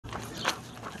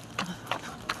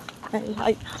Hey,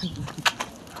 hi.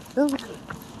 Oh,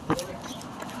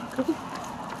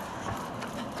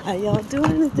 how y'all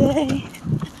doing today?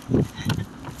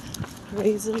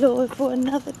 Praise the Lord for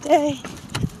another day.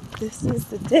 This is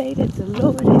the day that the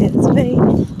Lord has made.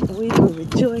 We will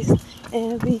rejoice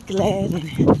and be glad in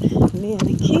it. Me and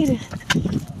Nikita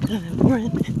gonna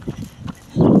run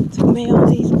to mail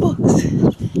these books.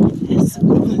 That's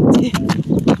what we're gonna do.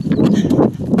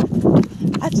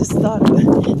 I just thought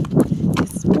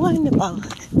it's one about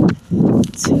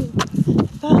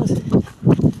 2,000.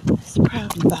 It's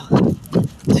probably about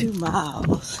 2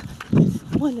 miles.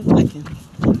 I wonder if I can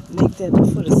make that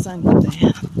before the sun goes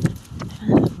down. I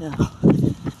don't know.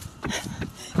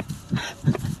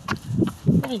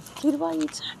 Hey, Peter, why are you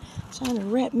trying to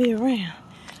wrap me around?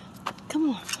 Come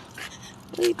on.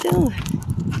 What are you doing?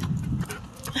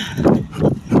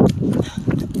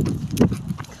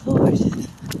 Gorgeous.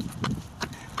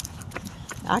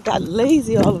 I got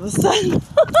lazy all of a sudden.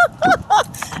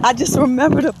 I just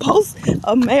remembered to post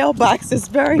a mailbox that's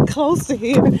very close to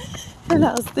here. And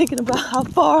I was thinking about how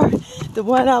far the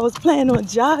one I was planning on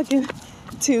jogging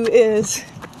to is.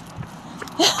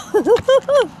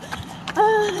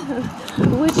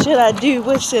 What should I do?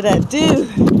 What should I do?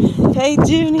 Hey,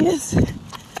 Junius.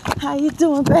 How you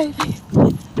doing, baby?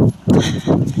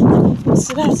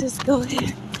 Should I just go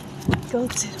ahead? Go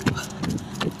to the book?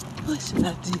 What should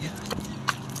I do?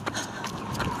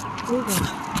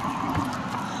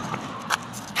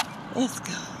 Let's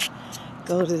go.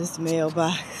 Go to this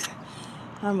mailbox.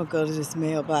 I'm gonna go to this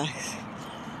mailbox.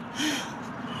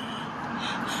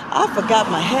 I forgot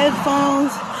my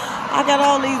headphones. I got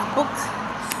all these books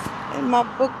in my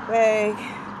book bag.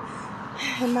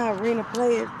 In my Arena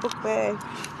Players book bag.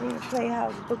 Arena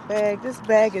Playhouse book bag. This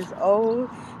bag is old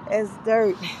as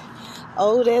dirt.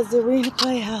 Old as the Arena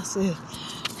Playhouse is.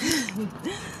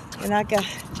 And I got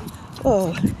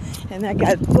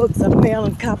books. I'm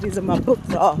mailing copies of my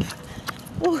books off.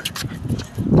 Ooh. I'm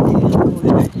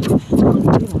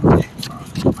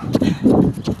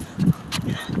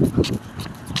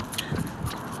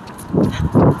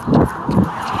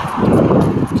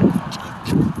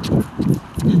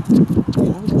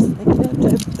just thinking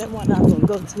that one I'm gonna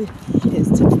go to is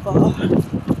too far.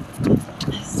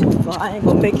 It's too far. I ain't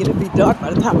gonna make it. It'll be dark by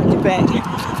the time I get back.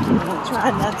 I'm gonna try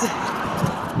not to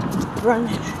run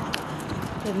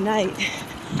at night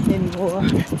anymore.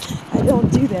 I don't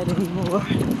do that anymore.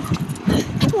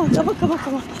 Come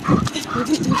on.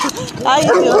 How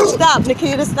you doing? Stop,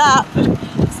 Nikita, stop.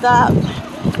 Stop.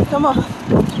 Come on.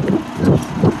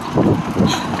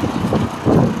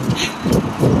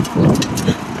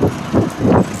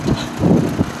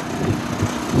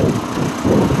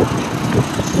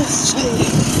 Let's show you.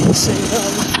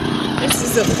 This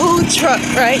is a food truck,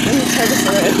 right? Let me turn this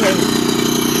around.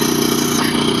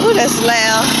 Oh, that's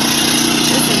loud.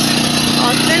 This is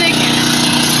authentic.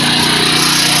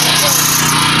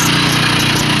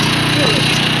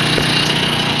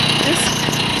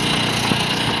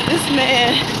 This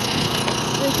man,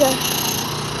 they got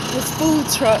this food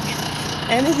truck,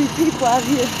 and there be people out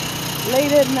here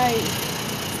late at night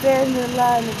standing in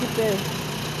line to get their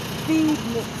feed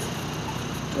mix.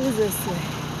 What does this say?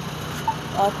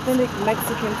 Authentic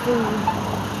Mexican food.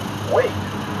 Wait.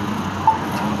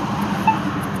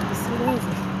 See, there's a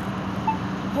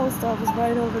post office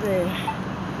right over there.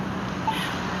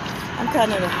 I'm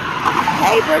kind of.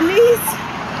 Hey, Bernice,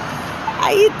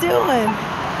 how you doing?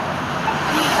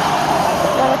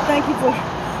 God, thank you for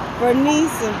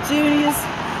Bernice and Junius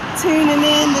tuning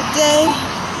in today.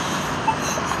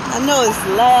 I know it's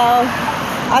loud.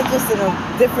 I'm just in a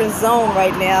different zone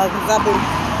right now because I've been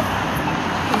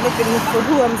looking for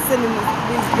who I'm sending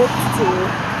these books to.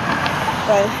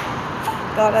 But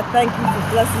God, I thank you for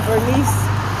blessing Bernice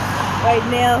right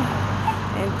now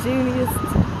and Junius.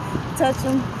 Touch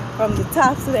them from the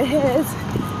tops of their heads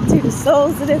to the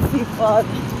soles of their feet, Father.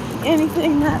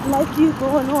 Anything not like you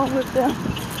going on with them,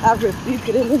 I rebuke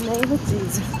it in the name of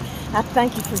Jesus. I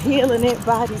thank you for healing their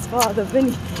bodies, Father, of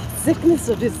any sickness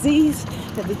or disease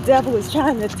that the devil is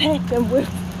trying to attack them with.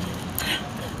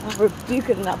 I rebuke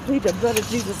it and I plead the blood of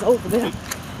Jesus over them.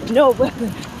 No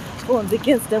weapon formed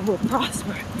against them will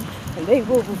prosper, and they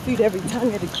will refute every tongue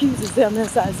that accuses them.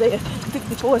 That's Isaiah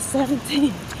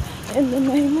 54:17. In the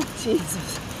name of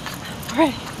Jesus, I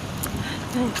pray.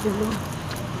 Thank you, Lord.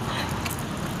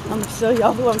 I'm going to show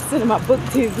y'all who I'm sending my book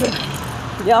to.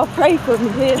 Y'all pray for me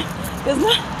here. Because,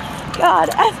 God,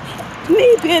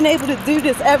 me being able to do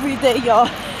this every day, y'all,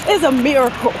 is a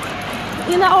miracle.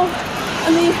 You know, I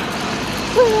mean,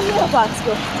 where did the mailbox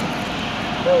go?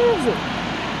 Where is it?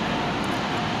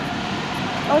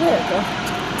 Oh, there it goes.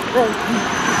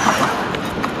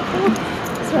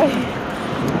 It's it's right here.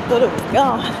 I thought it was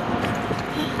gone.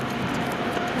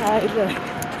 Alright, look.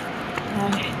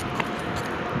 Alright.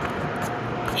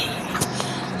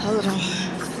 Hold on.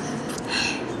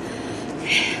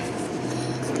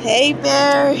 Hey,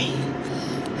 Barry.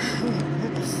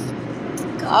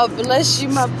 God bless you,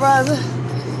 my brother.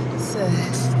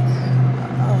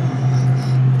 Oh,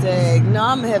 dang. No,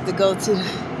 I'm going to have to go to the...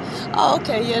 Oh,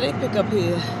 okay. Yeah, they pick up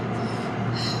here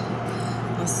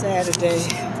on Saturday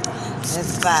at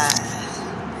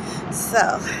 5.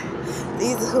 So,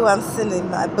 these are who I'm sending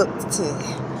my book to.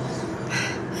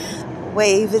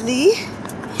 Waverly.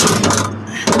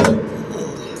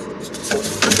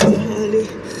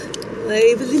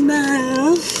 Waverly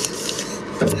Miles.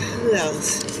 Who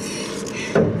else?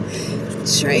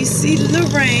 Tracy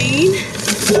Lorraine.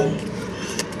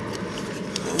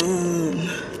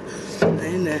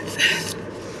 And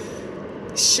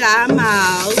Shy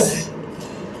Miles.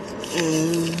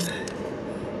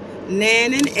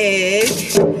 Nan and Ed.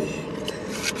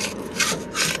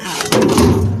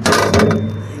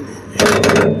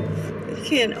 You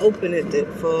can't open it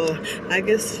for, I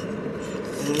guess, I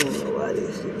don't know why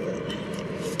these do that.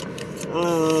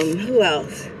 Who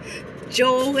else?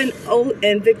 Joel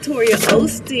and Victoria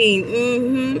Osteen.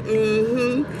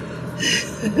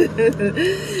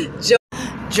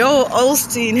 Joel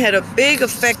Osteen had a big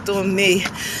effect on me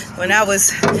when I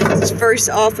was first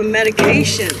off of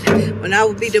medication. When I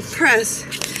would be depressed,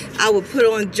 I would put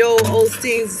on Joel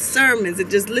Osteen's sermons and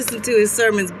just listen to his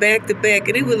sermons back to back,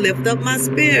 and it would lift up my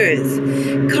spirits.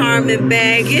 Carmen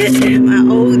Baggett, my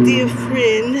old dear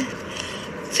friend.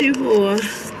 2 more.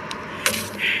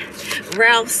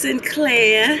 Ralph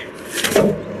Sinclair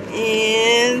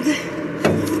and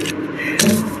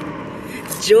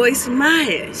Joyce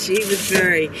Meyer. She was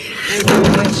very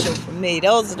influential for me.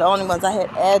 Those are the only ones I had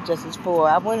addresses for.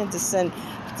 I wanted to send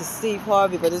to Steve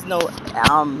Harvey, but there's no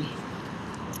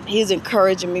he's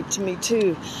encouraging me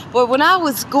too. But when I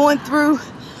was going through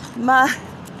my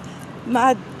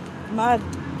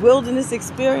wilderness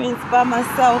experience by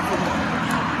myself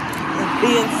and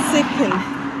being sick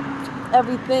and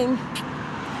everything,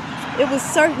 it was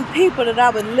certain people that I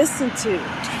would listen to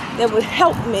that would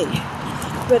help me.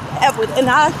 And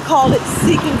I call it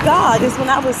seeking God. Is when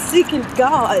I was seeking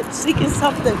God, seeking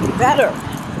something better.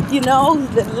 You know,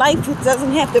 that life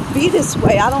doesn't have to be this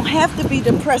way. I don't have to be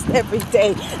depressed every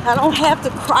day. I don't have to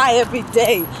cry every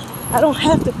day. I don't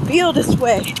have to feel this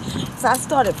way. So I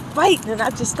started fighting and I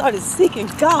just started seeking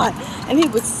God. And He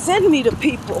would send me to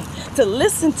people to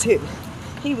listen to.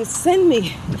 He would send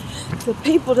me to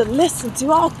people to listen to,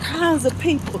 all kinds of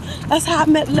people. That's how I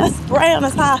met Les Brown.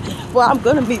 That's how, well, I'm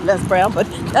going to meet Les Brown, but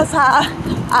that's how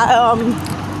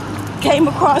I came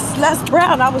across Les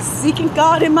Brown. I was seeking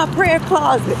God in my prayer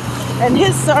closet, and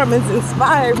his sermons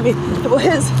inspired me. Well,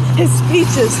 his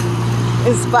speeches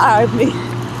inspired me.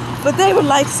 But they were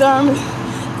like sermons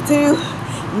to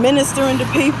ministering to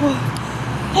people.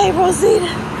 Hey, Rosita,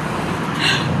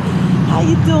 how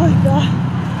you doing, God?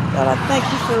 God, I thank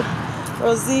you for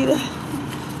Rosita.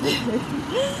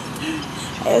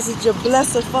 I ask that you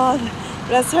bless her, Father.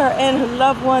 Bless her and her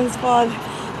loved ones, Father.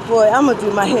 Boy, I'm going to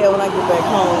do my hair when I get back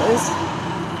home.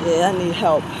 Yeah, I need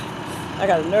help. I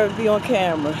got a nerve to be on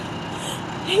camera.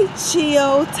 Hey,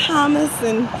 Chio, Thomas,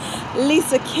 and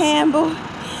Lisa Campbell.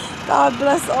 God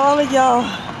bless all of y'all.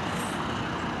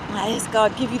 I ask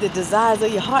God give you the desires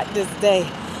of your heart this day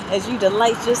as you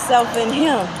delight yourself in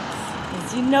Him.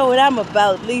 As you know what I'm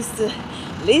about, Lisa.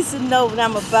 Lisa know what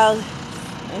I'm about.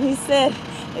 And He said,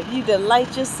 if you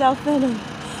delight yourself in Him,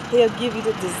 He'll give you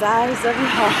the desires of your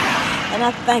heart. And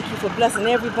I thank you for blessing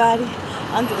everybody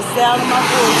under the sound of my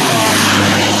voice.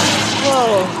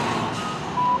 Whoa.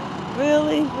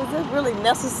 Really? Was it really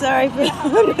necessary?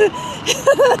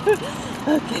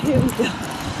 Okay, here we go.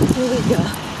 Here we go.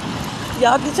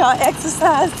 Y'all get y'all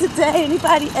exercise today?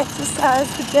 Anybody exercise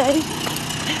today?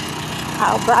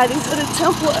 Our bodies are the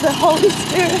temple of the Holy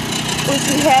Spirit, which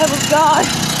we have of God.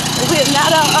 And we are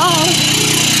not our own.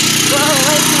 Well,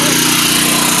 wait a minute.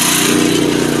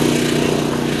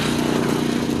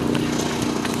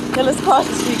 Okay, let's cross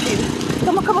the street, Peter.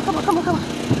 Come on, come on, come on, come on, come on.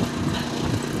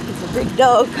 There's a big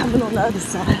dog coming on the other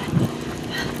side.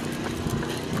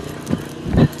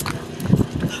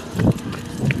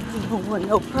 We don't want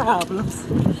no problems.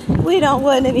 We don't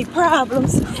want any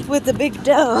problems with the big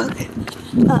dog.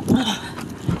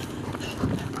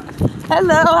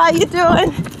 Hello, how you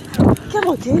doing? Come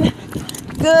on, kid.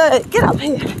 Good. Get up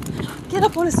here. Get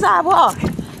up on the sidewalk.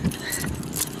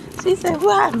 She said,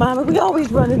 why, Mama? We always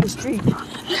run in the street.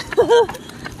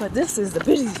 But this is the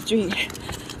busy street.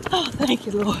 Oh, thank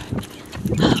you, Lord.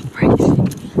 Oh, praise you.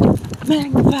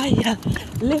 magnify you,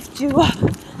 lift you up.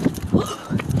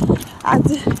 I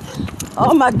did,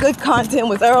 all my good content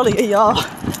was earlier, y'all.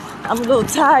 I'm a little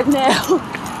tired now.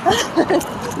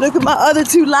 Look at my other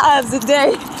 2 lives a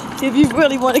day if you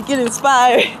really want to get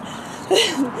inspired.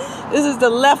 This is the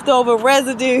leftover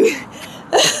residue.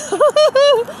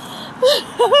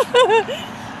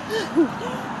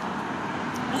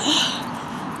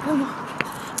 Come on.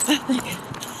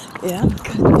 Yeah, I'm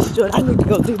good. I need to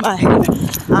go do my hair.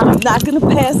 I'm not gonna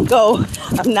pass go.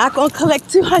 I'm not gonna collect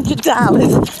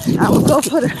 $200. I'm gonna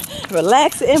put a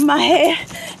relaxer in my hair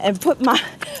and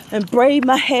braid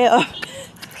my hair up.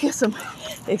 Get some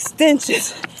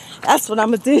extensions. That's what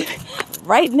I'm gonna do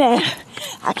right now.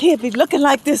 I can't be looking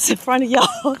like this in front of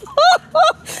y'all.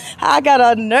 I got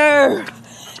a nerve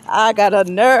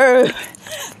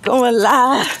going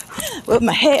live with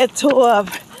my hair tore up.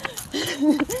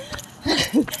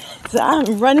 So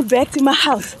I'm running back to my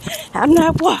house. I'm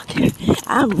not walking.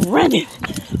 I'm running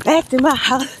back to my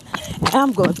house. And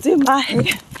I'm going to do my hair.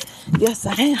 Yes,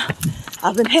 I am.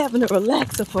 I've been having a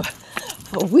relaxer for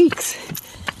weeks.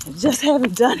 I just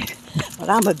haven't done it. But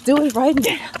I'm going to do it right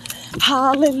now.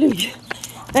 Hallelujah.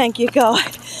 Thank you, God.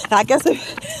 I guess if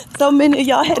so many of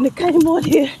y'all hadn't came on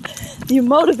here, you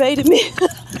motivated me.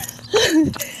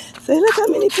 Say, look how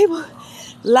many people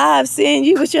live seeing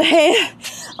you with your hair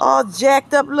all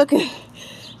jacked up looking.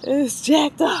 It's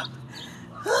jacked up.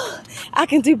 I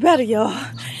can do better, y'all.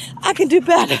 I can do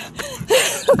better.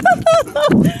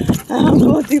 I'm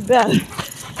going to do better.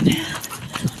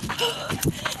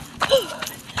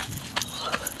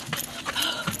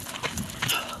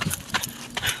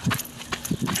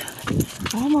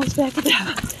 Almost back it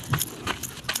out.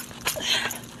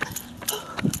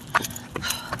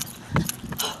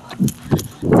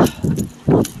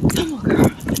 Come on, girl.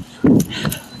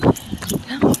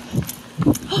 Come on.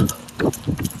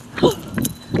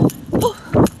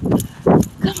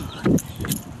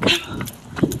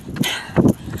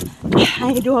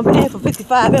 I ain't doing bad for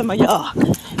 55, am I, y'all?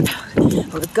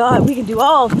 With God, we can do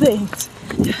all things.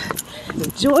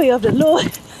 The joy of the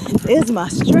Lord is my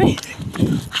strength.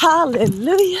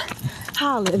 Hallelujah.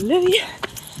 Hallelujah.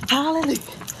 Hallelujah.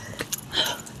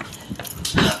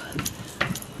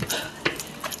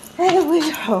 There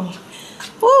we go.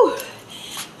 Woo.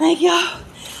 Thank y'all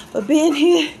for being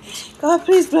here. God,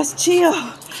 please bless Chio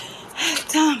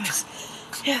Thomas.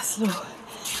 Yes, Lord.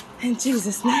 In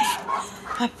Jesus' name,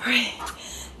 I pray.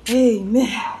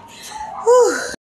 Amen. Whew.